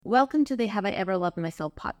Welcome to the Have I Ever Loved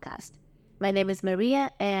Myself podcast. My name is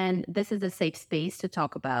Maria, and this is a safe space to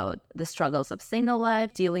talk about the struggles of single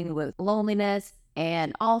life, dealing with loneliness,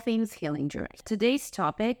 and all things healing journey. Today's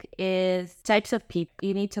topic is types of people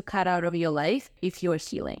you need to cut out of your life if you're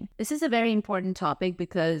healing. This is a very important topic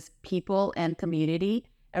because people and community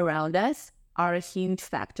around us are a huge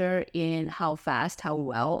factor in how fast, how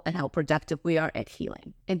well, and how productive we are at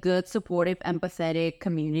healing. A good, supportive, empathetic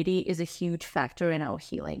community is a huge factor in our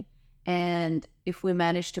healing. And if we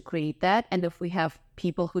manage to create that, and if we have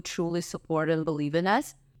people who truly support and believe in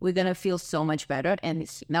us, we're going to feel so much better, and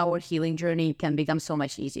our healing journey can become so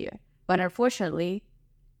much easier. But unfortunately,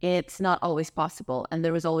 it's not always possible, and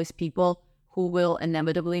there is always people who will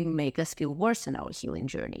inevitably make us feel worse in our healing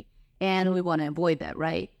journey. And we want to avoid that,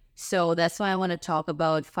 right? So that's why I want to talk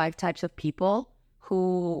about 5 types of people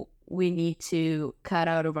who we need to cut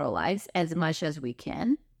out of our lives as much as we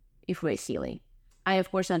can if we're healing. I,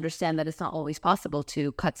 of course, understand that it's not always possible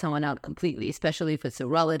to cut someone out completely, especially if it's a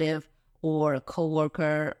relative or a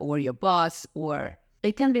coworker or your boss, or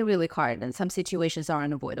it can be really hard, and some situations are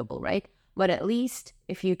unavoidable, right? But at least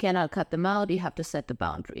if you cannot cut them out, you have to set the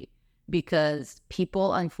boundary, because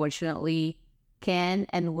people, unfortunately, can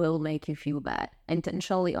and will make you feel bad,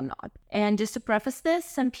 intentionally or not. And just to preface this,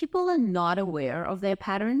 some people are not aware of their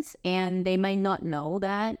patterns, and they might not know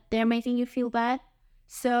that they're making you feel bad.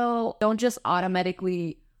 So don't just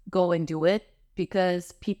automatically go and do it,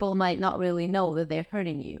 because people might not really know that they're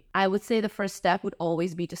hurting you. I would say the first step would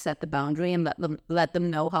always be to set the boundary and let them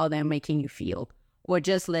know how they're making you feel. Or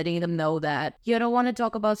just letting them know that you don't want to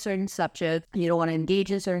talk about certain subjects, you don't want to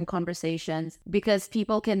engage in certain conversations, because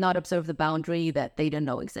people cannot observe the boundary that they don't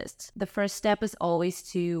know exists. The first step is always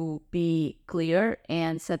to be clear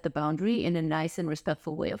and set the boundary in a nice and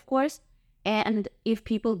respectful way, of course. And if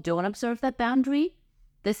people don't observe that boundary,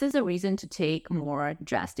 this is a reason to take more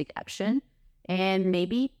drastic action and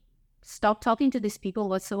maybe stop talking to these people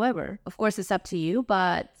whatsoever. Of course, it's up to you,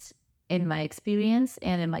 but in my experience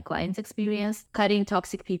and in my clients' experience, cutting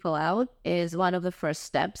toxic people out is one of the first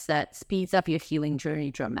steps that speeds up your healing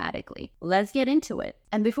journey dramatically. Let's get into it.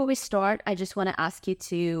 And before we start, I just want to ask you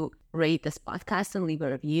to rate this podcast and leave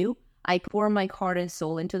a review. I pour my heart and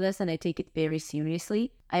soul into this, and I take it very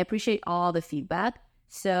seriously. I appreciate all the feedback.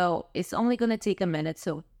 So it's only going to take a minute.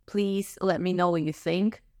 So please let me know what you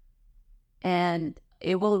think. And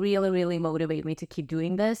it will really, really motivate me to keep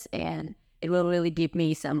doing this. And it will really give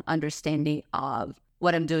me some understanding of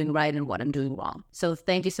what I'm doing right and what I'm doing wrong. So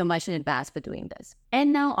thank you so much in advance for doing this.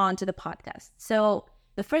 And now on to the podcast. So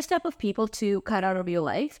the first step of people to cut out of your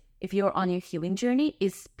life, if you're on your healing journey,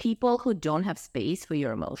 is people who don't have space for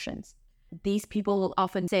your emotions. These people will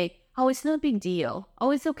often say, oh, it's no big deal. Oh,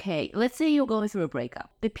 it's okay. Let's say you're going through a breakup.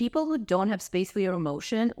 The people who don't have space for your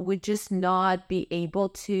emotion would just not be able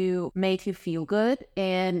to make you feel good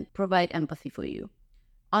and provide empathy for you.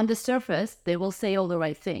 On the surface, they will say all the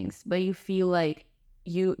right things, but you feel like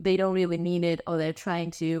they don't really mean it, or they're trying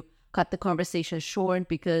to cut the conversation short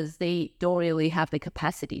because they don't really have the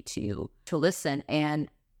capacity to listen and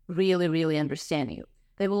really, really understand you.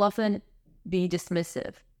 They will often be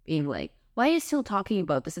dismissive, being like, why are you still talking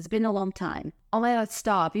about this? It's been a long time. Oh my God,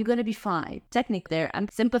 stop. You're going to be fine. Technically, I'm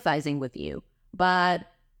sympathizing with you, but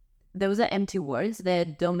those are empty words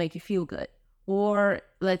that don't make you feel good. Or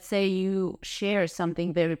let's say you share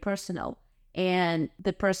something very personal, and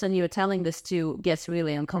the person you're telling this to gets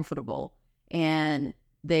really uncomfortable, and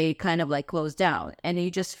they kind of like close down, and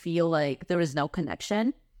you just feel like there is no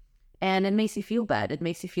connection. And it makes you feel bad. It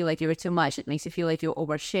makes you feel like you're too much. It makes you feel like you're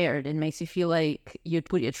overshared. It makes you feel like you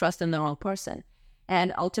put your trust in the wrong person.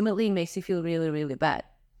 And ultimately, it makes you feel really, really bad.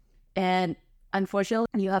 And unfortunately,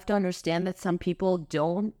 you have to understand that some people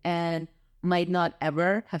don't and might not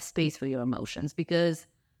ever have space for your emotions, because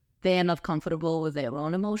they are not comfortable with their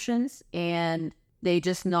own emotions, and they're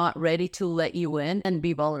just not ready to let you in and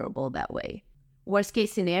be vulnerable that way. Worst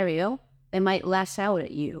case scenario, they might lash out at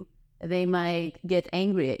you. They might get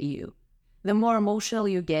angry at you. The more emotional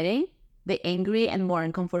you're getting, the angry and more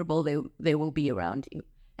uncomfortable they will be around you.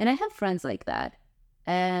 And I have friends like that.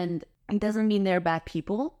 And it doesn't mean they're bad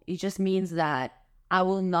people. It just means that I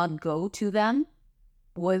will not go to them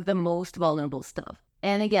with the most vulnerable stuff.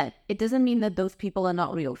 And again, it doesn't mean that those people are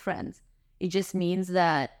not real friends. It just means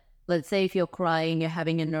that, let's say if you're crying, you're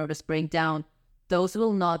having a nervous breakdown, those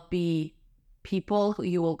will not be people who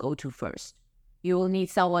you will go to first. You will need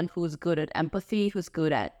someone who's good at empathy, who's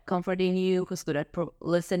good at comforting you, who's good at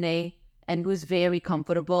listening, and who's very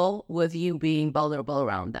comfortable with you being vulnerable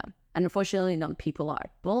around them. And unfortunately, not people are.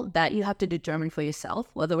 Well, that you have to determine for yourself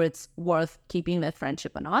whether it's worth keeping that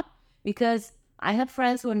friendship or not. Because I have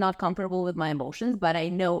friends who are not comfortable with my emotions, but I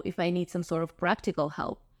know if I need some sort of practical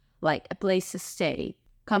help, like a place to stay,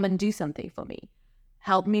 come and do something for me,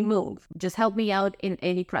 help me move, just help me out in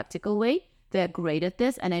any practical way. They're great at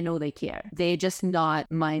this, and I know they care. They're just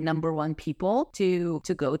not my number one people to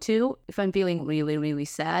go to if I'm feeling really, really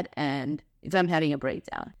sad and if I'm having a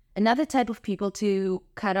breakdown. Another type of people to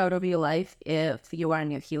cut out of your life if you are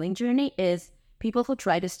on your healing journey is people who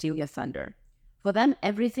try to steal your thunder. For them,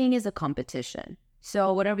 everything is a competition.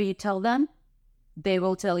 So whatever you tell them, they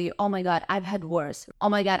will tell you, oh my God, I've had worse. Oh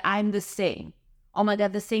my God, I'm the same. Oh my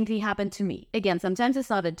God, the same thing happened to me. Again, sometimes it's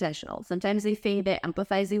not intentional. Sometimes they think they're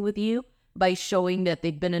empathizing with you by showing that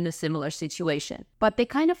they've been in a similar situation. But they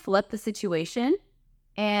kind of flip the situation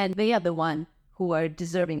and they are the one who are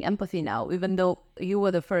deserving empathy now, even though you were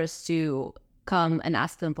the first to come and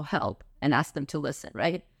ask them for help and ask them to listen,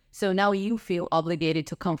 right? So now you feel obligated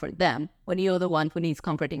to comfort them when you're the one who needs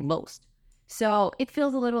comforting most. So it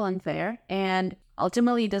feels a little unfair, and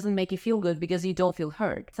ultimately it doesn't make you feel good because you don't feel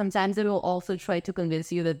heard. Sometimes they will also try to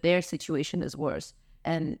convince you that their situation is worse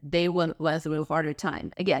and they went through a harder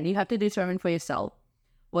time. Again, you have to determine for yourself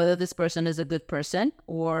whether this person is a good person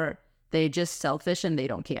or they're just selfish and they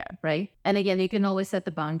don't care, right? And again, you can always set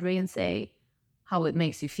the boundary and say how it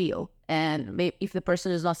makes you feel. And if the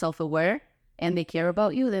person is not self-aware and they care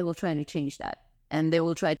about you, they will try to change that. And they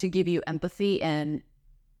will try to give you empathy and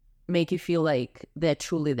make you feel like they're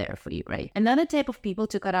truly there for you, right? Another type of people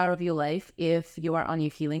to cut out of your life if you are on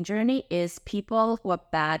your healing journey is people who are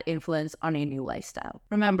bad influence on your new lifestyle.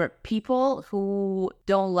 Remember, people who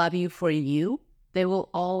don't love you for you, they will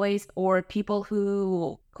always, or people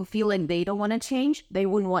who feel like they don't want to change, they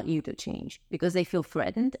wouldn't want you to change because they feel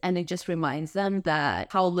threatened, and it just reminds them that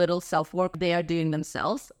how little self-work they are doing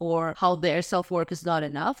themselves, or how their self-work is not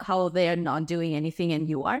enough, how they are not doing anything and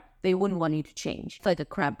you are. They wouldn't want you to change. It's like a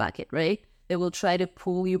crab bucket, right? They will try to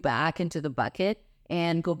pull you back into the bucket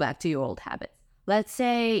and go back to your old habits. Let's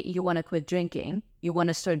say you want to quit drinking, you want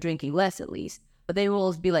to start drinking less at least, but they will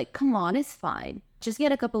always be like, come on, it's fine. Just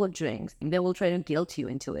get a couple of drinks. And they will try to guilt you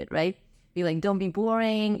into it, right? Be like, don't be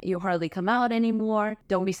boring. You hardly come out anymore.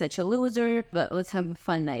 Don't be such a loser. But let's have a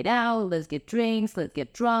fun night out. Let's get drinks. Let's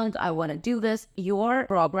get drunk. I want to do this. Your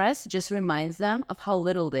progress just reminds them of how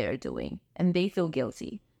little they are doing. And they feel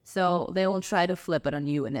guilty. So they will try to flip it on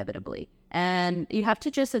you inevitably. And you have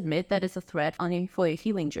to just admit that it's a threat for your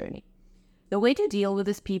healing journey. The way to deal with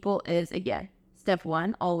these people is, again, step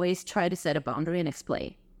one, always try to set a boundary and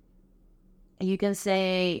explain. You can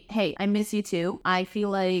say, hey, I miss you too. I feel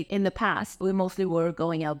like in the past, we mostly were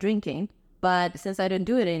going out drinking, but since I don't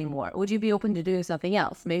do it anymore, would you be open to doing something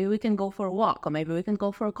else? Maybe we can go for a walk, or maybe we can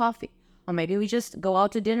go for a coffee, or maybe we just go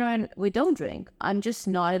out to dinner and we don't drink. I'm just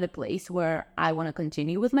not at a place where I want to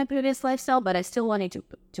continue with my previous lifestyle, but I still want you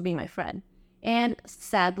to be my friend. And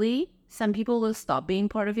sadly, some people will stop being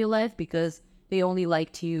part of your life because they only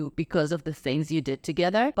liked you because of the things you did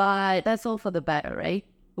together, but that's all for the better, right?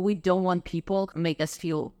 We don't want people who make us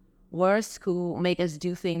feel worse, who make us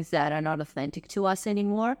do things that are not authentic to us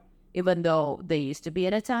anymore, even though they used to be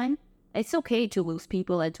at a time. It's okay to lose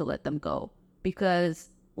people and to let them go, because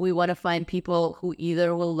we want to find people who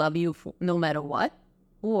either will love you no matter what,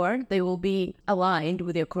 or they will be aligned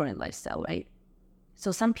with your current lifestyle, right?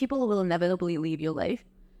 So some people will inevitably leave your life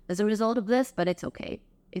as a result of this, but it's okay.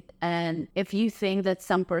 And if you think that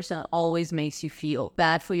some person always makes you feel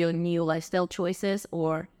bad for your new lifestyle choices,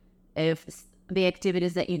 or if the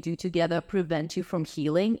activities that you do together prevent you from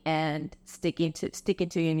healing and sticking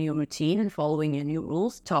to your new routine and following your new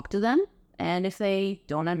rules, talk to them. And if they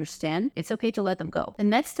don't understand, it's okay to let them go. The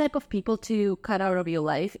next type of people to cut out of your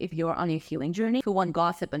life if you're on your healing journey, who want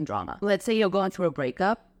gossip and drama. Let's say you're going through a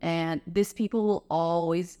breakup, and these people will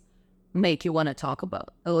always make you want to talk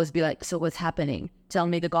about. Always be like, so what's happening? Tell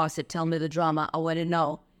me the gossip, tell me the drama, I want to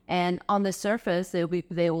know. And on the surface, they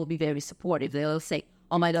will be very supportive. They'll say,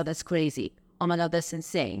 oh my God, that's crazy. Oh my God, that's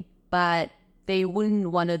insane. But they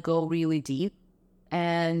wouldn't want to go really deep,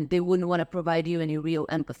 and they wouldn't want to provide you any real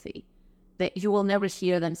empathy. That you will never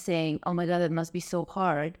hear them saying, oh my God, it must be so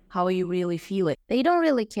hard. How are you really feeling? They don't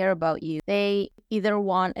really care about you. They either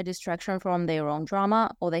want a distraction from their own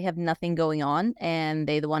drama, or they have nothing going on and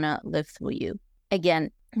they want to live through you. Again,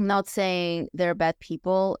 I'm not saying they're bad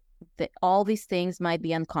people. All these things might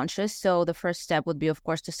be unconscious. So the first step would be, of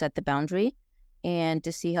course, to set the boundary and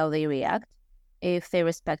to see how they react. If they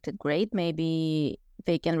respect it, great. Maybe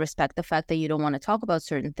they can respect the fact that you don't want to talk about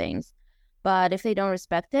certain things. But if they don't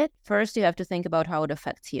respect it, first you have to think about how it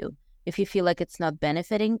affects you. If you feel like it's not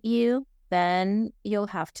benefiting you, then you'll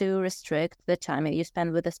have to restrict the time that you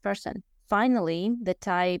spend with this person. Finally, the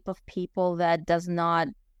type of people that does not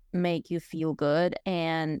make you feel good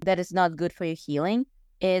and that is not good for your healing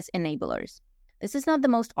is enablers. This is not the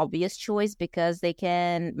most obvious choice because they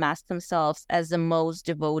can mask themselves as the most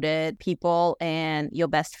devoted people and your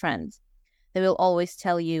best friends. They will always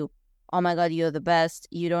tell you, oh my God, you're the best.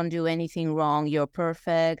 You don't do anything wrong. You're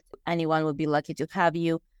perfect. Anyone would be lucky to have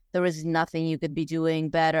you. There is nothing you could be doing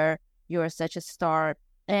better. You're such a star.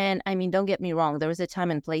 And I mean, don't get me wrong. There is a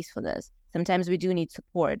time and place for this. Sometimes we do need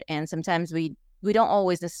support. And sometimes we don't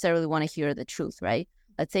always necessarily want to hear the truth, right?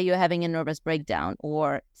 Let's say you're having a nervous breakdown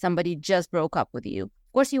or somebody just broke up with you.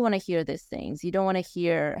 Of course, you want to hear these things. You don't want to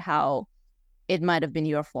hear how it might have been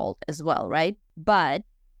your fault as well, right? But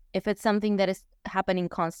if it's something that is happening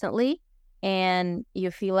constantly and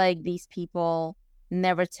you feel like these people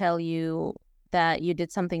never tell you that you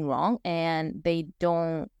did something wrong and they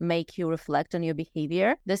don't make you reflect on your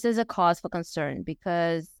behavior, this is a cause for concern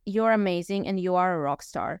because you're amazing and you are a rock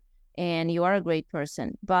star and you are a great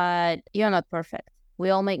person, but you're not perfect. We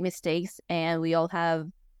all make mistakes and we all have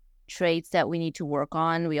traits that we need to work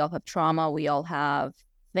on. We all have trauma. We all have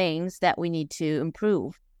things that we need to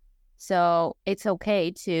improve. So it's okay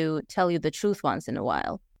to tell you the truth once in a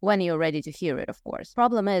while when you're ready to hear it, of course.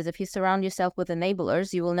 Problem is, if you surround yourself with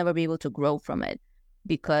enablers, you will never be able to grow from it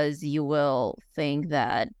because you will think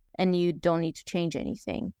that, and you don't need to change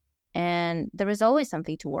anything. And there is always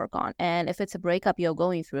something to work on. And if it's a breakup you're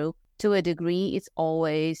going through, to a degree, it's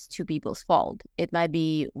always two people's fault. It might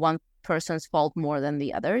be one person's fault more than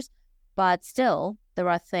the others, but still, there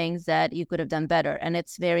are things that you could have done better. And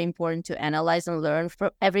it's very important to analyze and learn from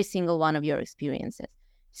every single one of your experiences.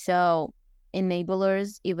 So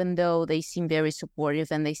enablers, even though they seem very supportive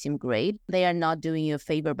and they seem great, they are not doing you a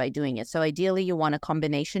favor by doing it. So ideally, you want a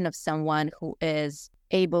combination of someone who is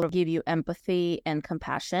able to give you empathy and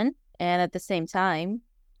compassion, and at the same time,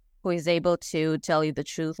 who is able to tell you the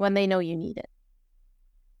truth when they know you need it.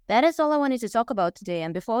 That is all I wanted to talk about today.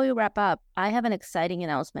 And before we wrap up, I have an exciting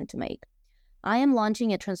announcement to make. I am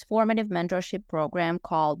launching a transformative mentorship program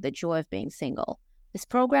called The Joy of Being Single. This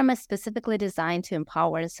program is specifically designed to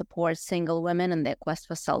empower and support single women in their quest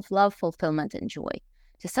for self-love, fulfillment, and joy.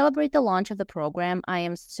 To celebrate the launch of the program, I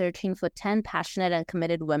am searching for 10 passionate and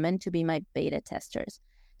committed women to be my beta testers.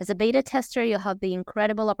 As a beta tester, you'll have the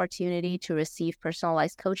incredible opportunity to receive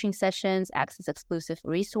personalized coaching sessions, access exclusive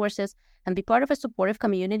resources, and be part of a supportive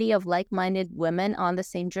community of like-minded women on the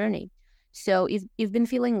same journey. So if you've been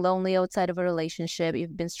feeling lonely outside of a relationship,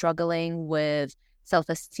 you've been struggling with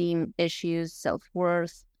self-esteem issues,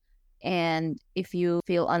 self-worth, and if you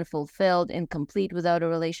feel unfulfilled, incomplete without a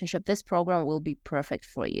relationship, this program will be perfect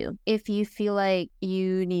for you. If you feel like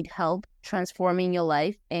you need help transforming your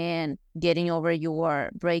life and getting over your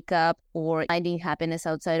breakup or finding happiness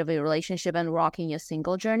outside of a relationship and rocking your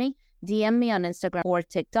single journey, DM me on Instagram or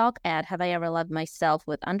TikTok at Have I Ever Loved Myself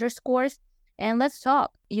with _ and let's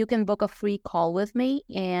talk. You can book a free call with me,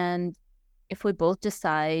 and if we both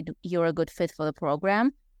decide you're a good fit for the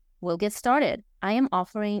program, we'll get started. I am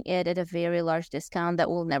offering it at a very large discount that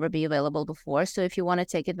will never be available before. So if you want to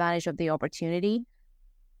take advantage of the opportunity,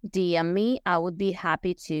 DM me. I would be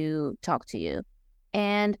happy to talk to you.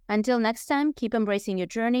 And until next time, keep embracing your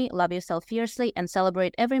journey, love yourself fiercely, and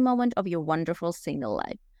celebrate every moment of your wonderful single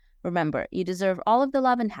life. Remember, you deserve all of the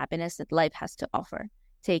love and happiness that life has to offer.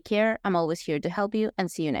 Take care. I'm always here to help you, and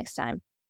see you next time.